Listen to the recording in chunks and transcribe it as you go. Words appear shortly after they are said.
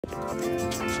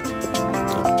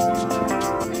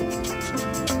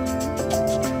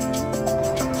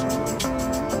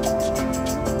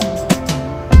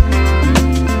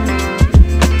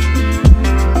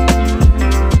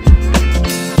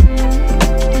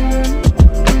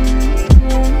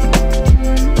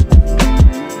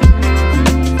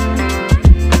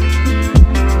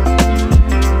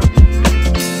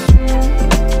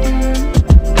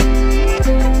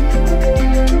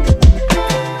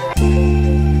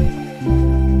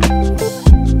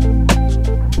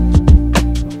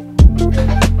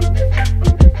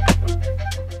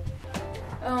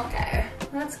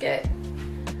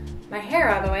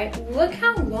Look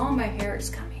how long my hair is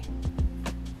coming.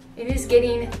 It is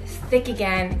getting thick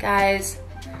again, guys.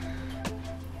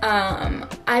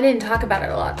 I didn't talk about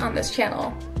it a lot on this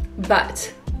channel,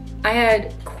 but I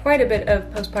had quite a bit of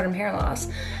postpartum hair loss,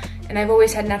 and I've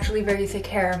always had naturally very thick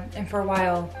hair, and for a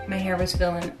while my hair was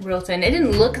feeling real thin. It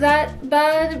didn't look that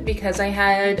bad because I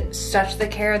had such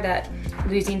thick hair that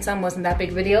losing some wasn't that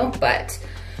big of a deal, but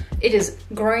it is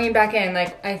growing back in.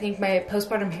 Like, I think my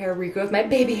postpartum hair regrowth, my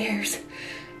baby hairs,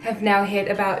 have now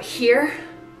hit about here,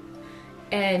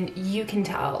 and you can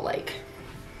tell like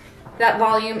that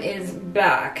volume is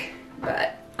back.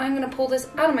 But I'm gonna pull this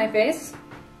out of my face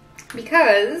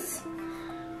because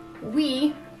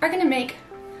we are gonna make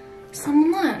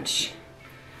some lunch.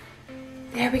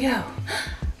 There we go.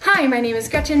 Hi, my name is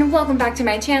Gretchen. Welcome back to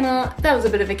my channel. That was a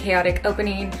bit of a chaotic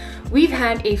opening. We've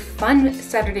had a fun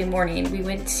Saturday morning. We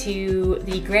went to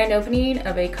the grand opening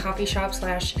of a coffee shop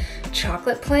slash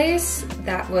chocolate place.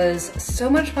 That was so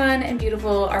much fun and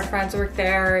beautiful. Our friends worked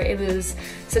there. It was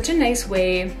such a nice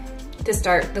way to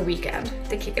start the weekend,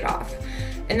 to kick it off.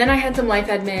 And then I had some life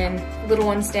admin, little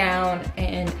ones down,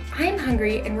 and I'm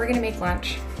hungry and we're gonna make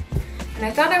lunch. And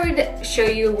I thought I would show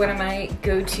you one of my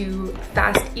go-to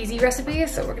fast, easy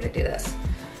recipes, so we're gonna do this.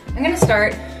 I'm gonna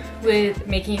start with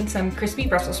making some crispy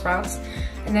Brussels sprouts,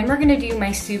 and then we're gonna do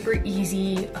my super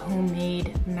easy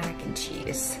homemade mac and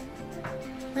cheese.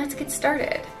 Let's get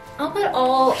started. I'll put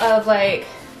all of like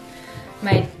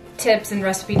my tips and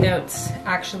recipe notes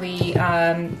actually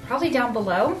probably down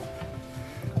below,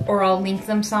 or I'll link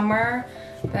them somewhere,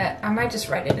 but I might just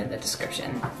write it in the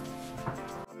description.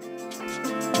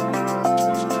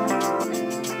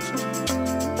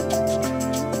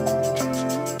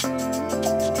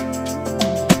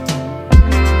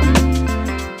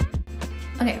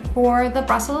 Okay, for the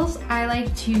Brussels, I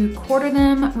like to quarter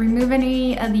them, remove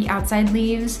any of the outside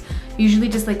leaves, usually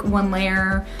just like one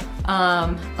layer,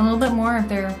 a little bit more if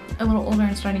they're a little older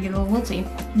and starting to get a little wilty,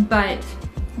 but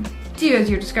do as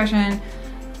your discretion.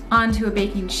 Onto a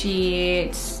baking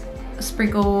sheet,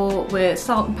 sprinkle with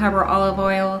salt and pepper, olive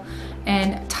oil,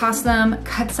 and toss them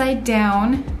cut side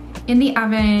down in the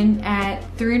oven at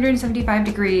 375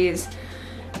 degrees.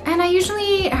 And I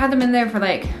usually have them in there for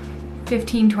like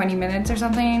 15-20 minutes or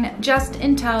something, just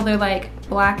until they're like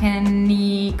black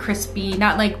and crispy,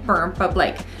 not like burnt, but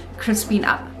like crisping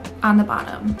up on the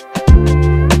bottom.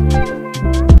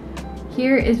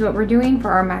 Here is what we're doing for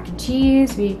our mac and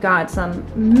cheese. We've got some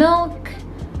milk,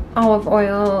 olive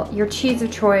oil, your cheese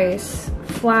of choice,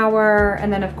 flour,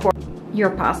 and then of course your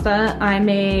pasta. I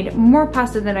made more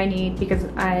pasta than I need because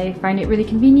I find it really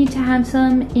convenient to have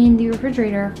some in the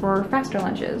refrigerator for faster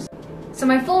lunches. So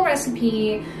my full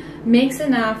recipe makes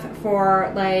enough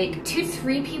for like 2 to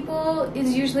 3 people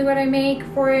is usually what I make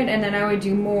for it, and then I would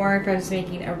do more if I was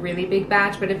making a really big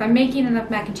batch. But if I'm making enough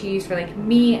mac and cheese for like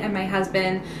me and my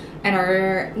husband and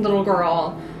our little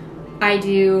girl, I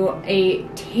do a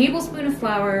tablespoon of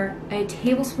flour, a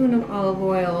tablespoon of olive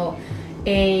oil,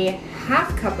 a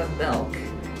 ½ cup of milk,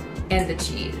 and the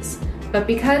cheese. But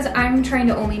because I'm trying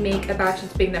to only make a batch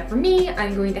that's big enough for me,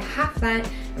 I'm going to half that,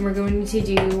 and we're going to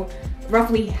do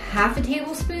roughly ½ a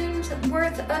tablespoon's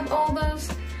worth of all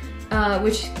those,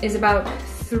 which is about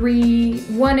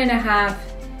 1½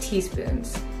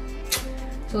 teaspoons.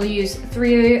 So we'll use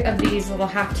 3 of these little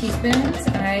 ½ teaspoons,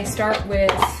 and I start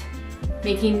with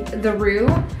making the roux.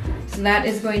 So that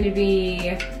is going to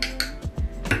be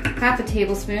 ½ a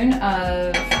tablespoon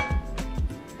of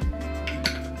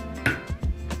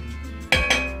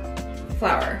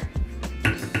flour.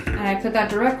 And I put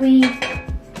that directly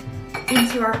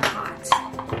into our pot.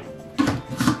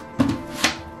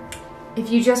 If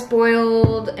you just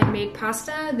boiled and made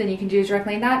pasta, then you can do it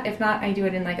directly in that. If not, I do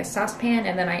it in like a saucepan,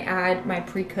 and then I add my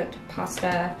pre-cooked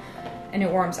pasta and it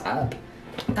warms up.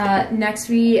 Next,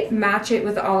 we match it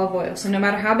with olive oil. So no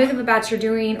matter how big of a batch you're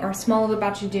doing or small of a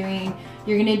batch you're doing,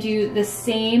 you're gonna do the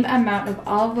same amount of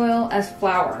olive oil as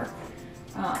flour.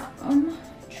 1,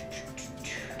 2.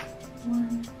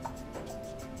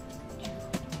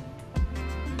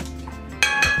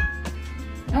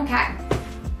 Okay.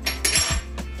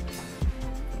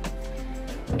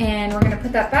 And we're gonna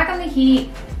put that back on the heat,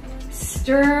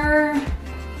 stir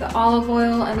the olive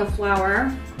oil and the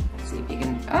flour. See if you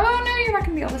can, oh no, you're not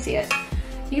gonna be able to see it.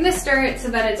 You're gonna stir it so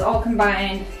that it's all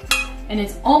combined and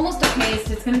it's almost a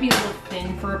paste. It's gonna be a little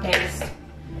thin for a paste.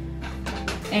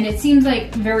 And it seems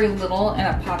like very little in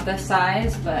a pot this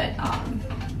size, but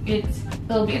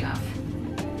it'll be enough.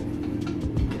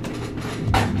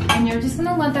 And you're just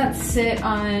gonna let that sit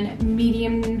on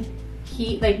medium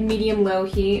heat, like medium-low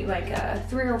heat, like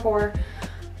 3 or 4,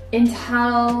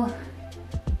 until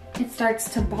it starts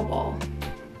to bubble.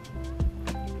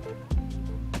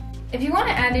 If you want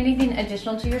to add anything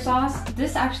additional to your sauce,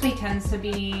 this actually tends to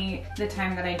be the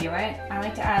time that I do it. I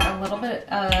like to add a little bit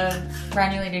of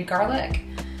granulated garlic.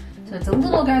 So it's a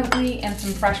little garlicky and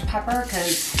some fresh pepper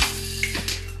because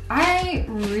I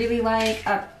really like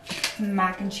a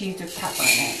mac and cheese with pepper in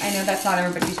it. I know that's not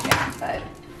everybody's jam, but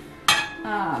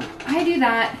I do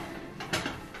that.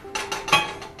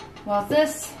 Well,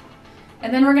 this,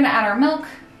 and then we're gonna add our milk.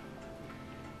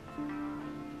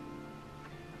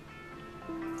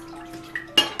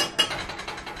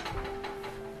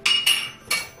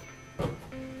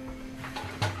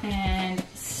 And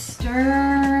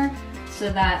stir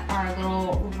so that our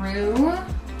little roux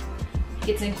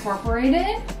gets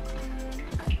incorporated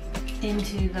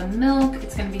into the milk.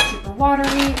 It's gonna be super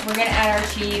watery. We're gonna add our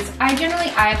cheese. I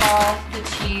generally eyeball the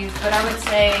cheese, but I would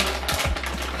say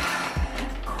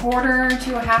 1/4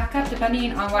 to a 1/2 cup,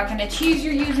 depending on what kind of cheese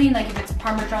you're using. Like if it's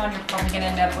Parmesan, you're probably gonna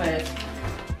end up with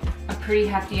a pretty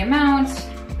hefty amount.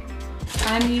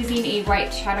 I'm using a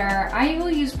white cheddar. I will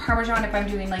use Parmesan if I'm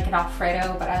doing like an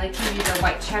Alfredo, but I like to use a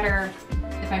white cheddar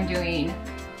if I'm doing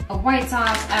a white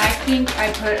sauce. And I think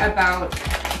I put about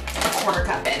 1/4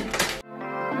 cup in.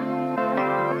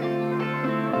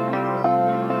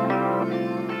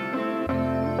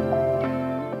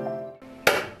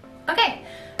 Okay,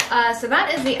 so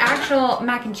that is the actual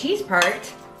mac and cheese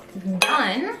part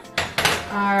done.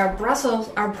 Our Brussels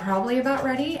are probably about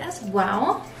ready as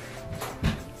well.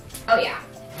 Oh yeah,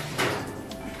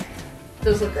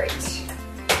 those look great.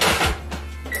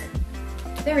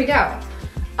 There we go.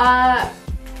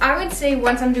 I would say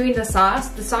once I'm doing the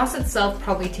sauce itself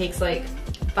probably takes like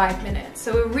 5 minutes.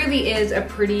 So it really is a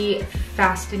pretty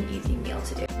fast and easy meal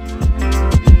to do.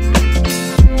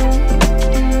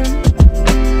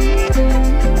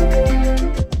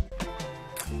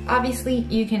 Obviously,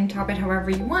 you can top it however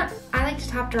you want. I like to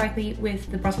top directly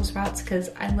with the Brussels sprouts because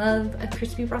I love a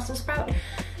crispy Brussels sprout.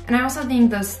 And I also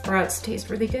think those sprouts taste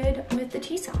really good with the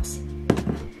cheese sauce.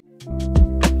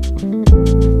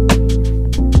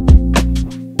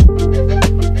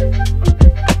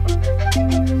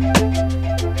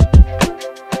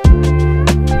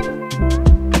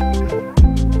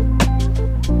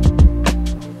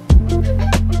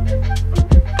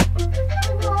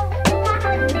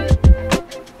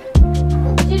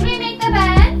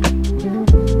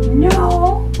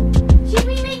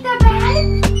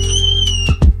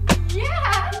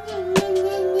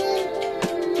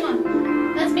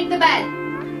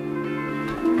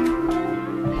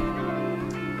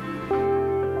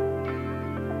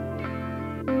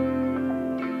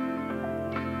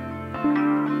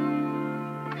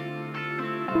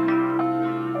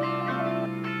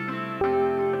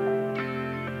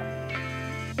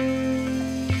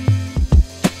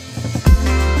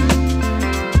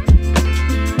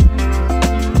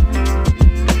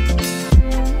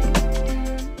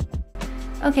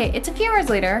 Okay, it's a few hours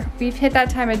later. We've hit that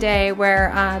time of day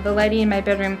where the lighting in my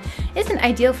bedroom isn't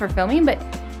ideal for filming, but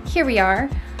here we are.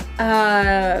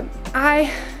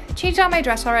 I changed out my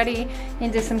dress already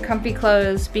into some comfy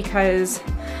clothes because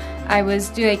I was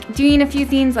doing a few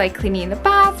things like cleaning the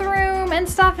bathroom and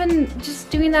stuff, and just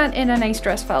doing that in a nice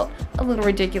dress felt a little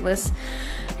ridiculous.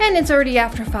 And it's already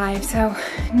after 5, so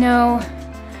no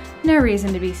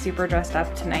reason to be super dressed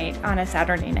up tonight on a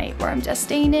Saturday night where I'm just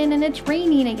staying in and it's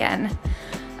raining again.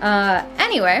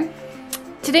 Anyway,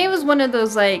 today was one of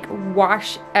those like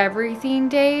wash everything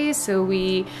days. So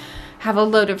we have a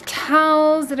load of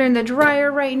towels that are in the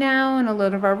dryer right now and a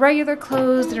load of our regular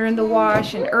clothes that are in the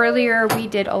wash. And earlier we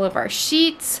did all of our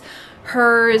sheets,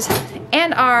 hers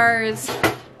and ours.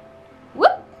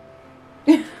 Whoop!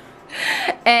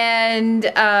 And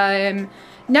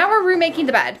now we're remaking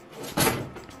the bed.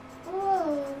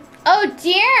 Oh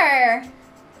dear!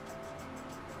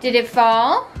 Did it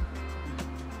fall?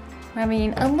 We're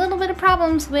having a little bit of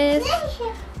problems with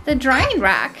the drying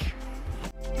rack.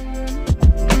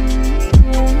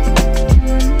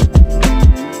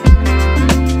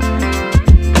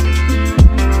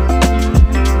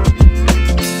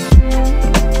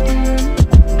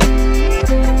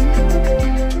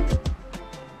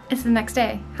 the next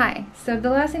day. Hi. So the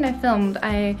last thing I filmed,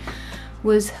 I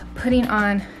was putting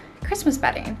on Christmas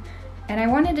bedding. And I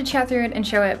wanted to chat through it and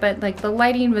show it, but like the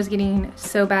lighting was getting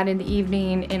so bad in the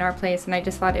evening in our place, and I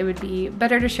just thought it would be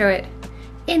better to show it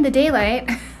in the daylight.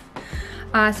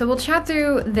 So we'll chat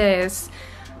through this.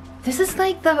 This is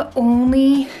like the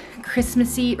only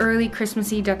Christmassy, early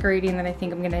Christmassy decorating that I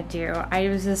think I'm gonna do. I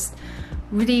was just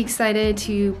really excited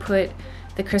to put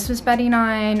the Christmas bedding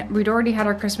on. We'd already had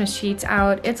our Christmas sheets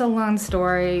out. It's a long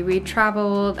story. We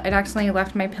traveled. I'd accidentally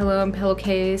left my pillow and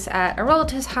pillowcase at a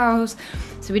relative's house,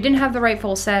 so we didn't have the right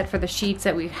full set for the sheets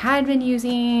that we had been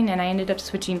using, and I ended up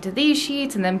switching to these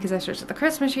sheets. And then because I switched to the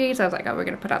Christmas sheets, I was like, oh, we're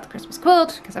gonna put out the Christmas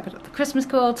quilt, because I put out the Christmas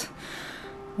quilt.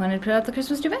 I wanted to put out the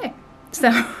Christmas duvet. So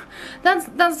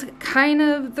that's kind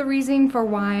of the reason for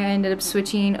why I ended up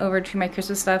switching over to my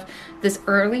Christmas stuff this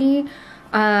early.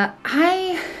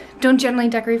 I don't generally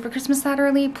decorate for Christmas that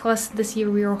early, plus this year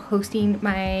we were hosting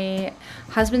my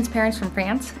husband's parents from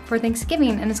France for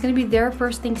Thanksgiving, and it's gonna be their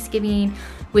first Thanksgiving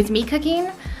with me cooking.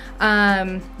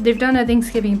 They've done a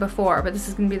Thanksgiving before, but this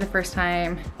is gonna be the first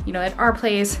time, you know, at our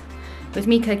place with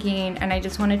me cooking, and I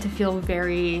just wanted to feel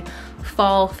very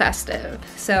fall festive.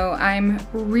 So I'm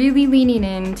really leaning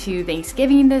into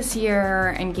Thanksgiving this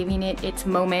year and giving it its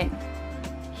moment.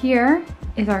 Here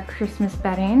is our Christmas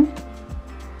bedding.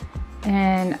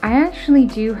 And I actually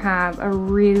do have a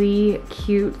really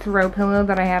cute throw pillow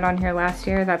that I had on here last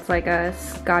year that's like a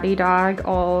Scotty dog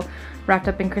all wrapped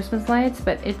up in Christmas lights,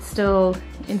 but it's still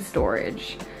in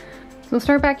storage. So we'll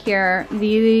start back here.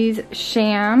 These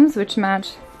shams, which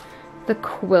match the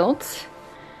quilt,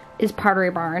 is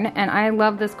Pottery Barn, and I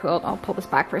love this quilt. I'll pull this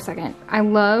back for a second. I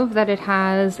love that it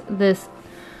has this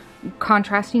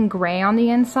contrasting gray on the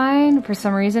inside. For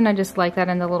some reason, I just like that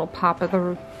in the little pop of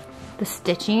the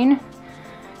stitching.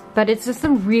 But it's just a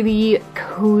really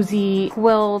cozy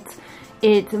quilt.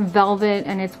 It's velvet,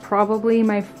 and it's probably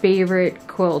my favorite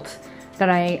quilt that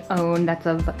I own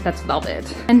that's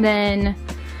velvet. And then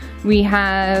we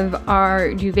have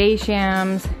our duvet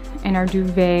shams and our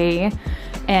duvet,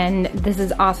 and this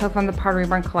is also from the Pottery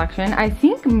Barn collection. I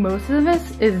think most of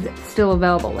this is still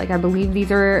available. Like, I believe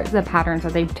these are the patterns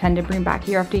that they tend to bring back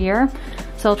year after year.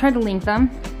 So I'll try to link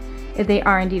them if they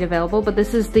are indeed available. But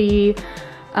this is the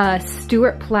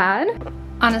Stuart plaid.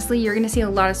 Honestly, you're gonna see a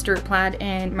lot of Stuart plaid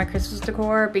in my Christmas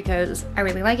decor because I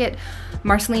really like it.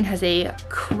 Marceline has a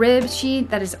crib sheet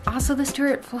that is also the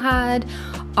Stuart plaid.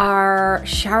 Our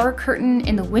shower curtain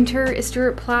in the winter is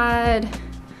Stuart plaid.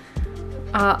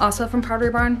 Also from Pottery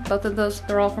Barn. Both of those,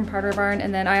 they're all from Pottery Barn.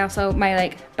 And then I also, my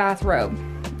like bathrobe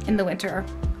in the winter,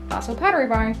 also Pottery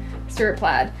Barn, Stuart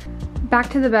plaid. Back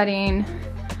to the bedding.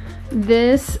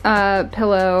 This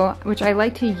pillow, which I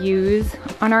like to use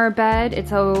on our bed, it's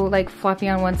so like fluffy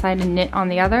on one side and knit on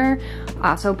the other,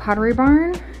 also Pottery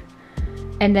Barn.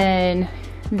 And then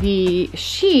the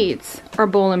sheets are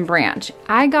Boll and Branch.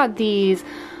 I got these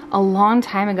a long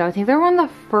time ago. I think they're one of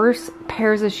the first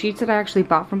pairs of sheets that I actually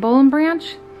bought from Boll and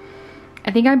Branch.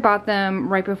 I think I bought them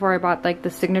right before I bought like the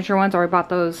signature ones, or I bought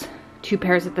those two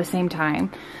pairs at the same time.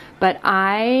 But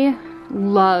I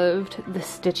loved the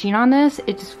stitching on this.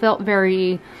 It just felt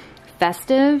very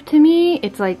festive to me.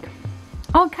 It's like,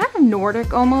 oh, kind of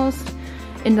Nordic almost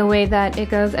in the way that it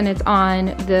goes, and it's on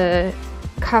the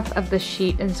cuff of the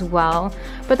sheet as well.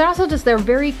 But they're also just, they're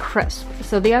very crisp.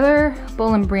 So the other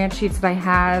Boll and Branch sheets that I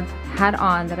have had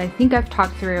on that I think I've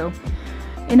talked through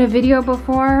in a video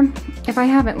before, if I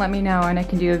haven't, let me know and I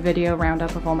can do a video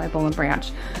roundup of all my Boll and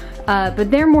Branch. But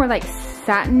they're more like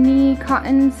satiny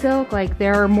cotton silk, like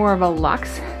they're more of a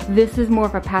luxe. This is more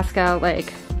of a Pascal, like,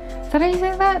 is that how you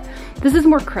say that? This is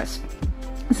more crisp.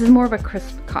 This is more of a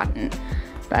crisp cotton,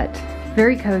 but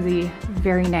very cozy,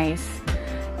 very nice.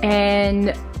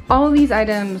 And all of these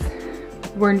items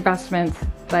were investments,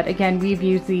 but again, we've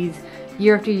used these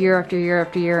year after year after year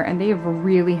after year, and they have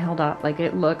really held up. Like,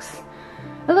 it looks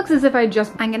as if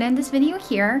I'm gonna end this video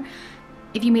here.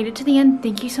 If you made it to the end,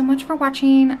 thank you so much for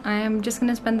watching. I'm just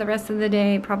gonna spend the rest of the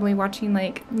day probably watching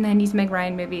like 90s Meg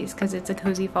Ryan movies because it's a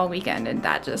cozy fall weekend and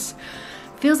that just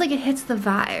feels like it hits the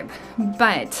vibe.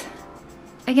 But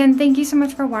again, thank you so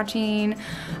much for watching.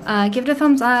 Give it a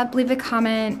thumbs up, leave a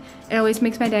comment. It always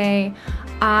makes my day.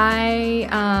 I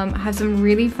have some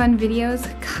really fun videos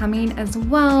coming as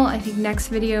well. I think next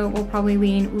video will probably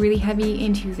lean really heavy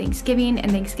into Thanksgiving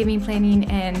and Thanksgiving planning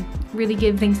and really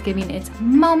give Thanksgiving its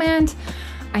moment.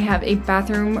 I have a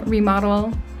bathroom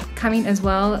remodel coming as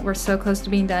well. We're so close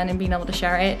to being done and being able to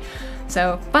share it.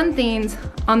 So fun things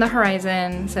on the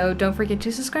horizon. So don't forget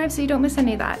to subscribe so you don't miss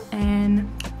any of that. And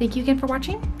thank you again for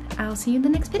watching. I'll see you in the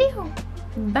next video.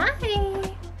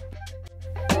 Bye.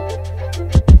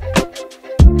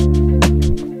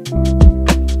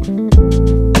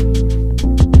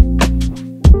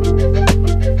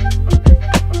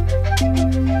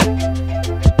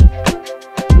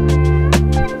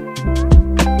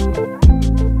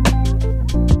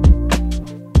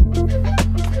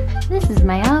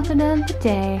 another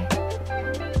day.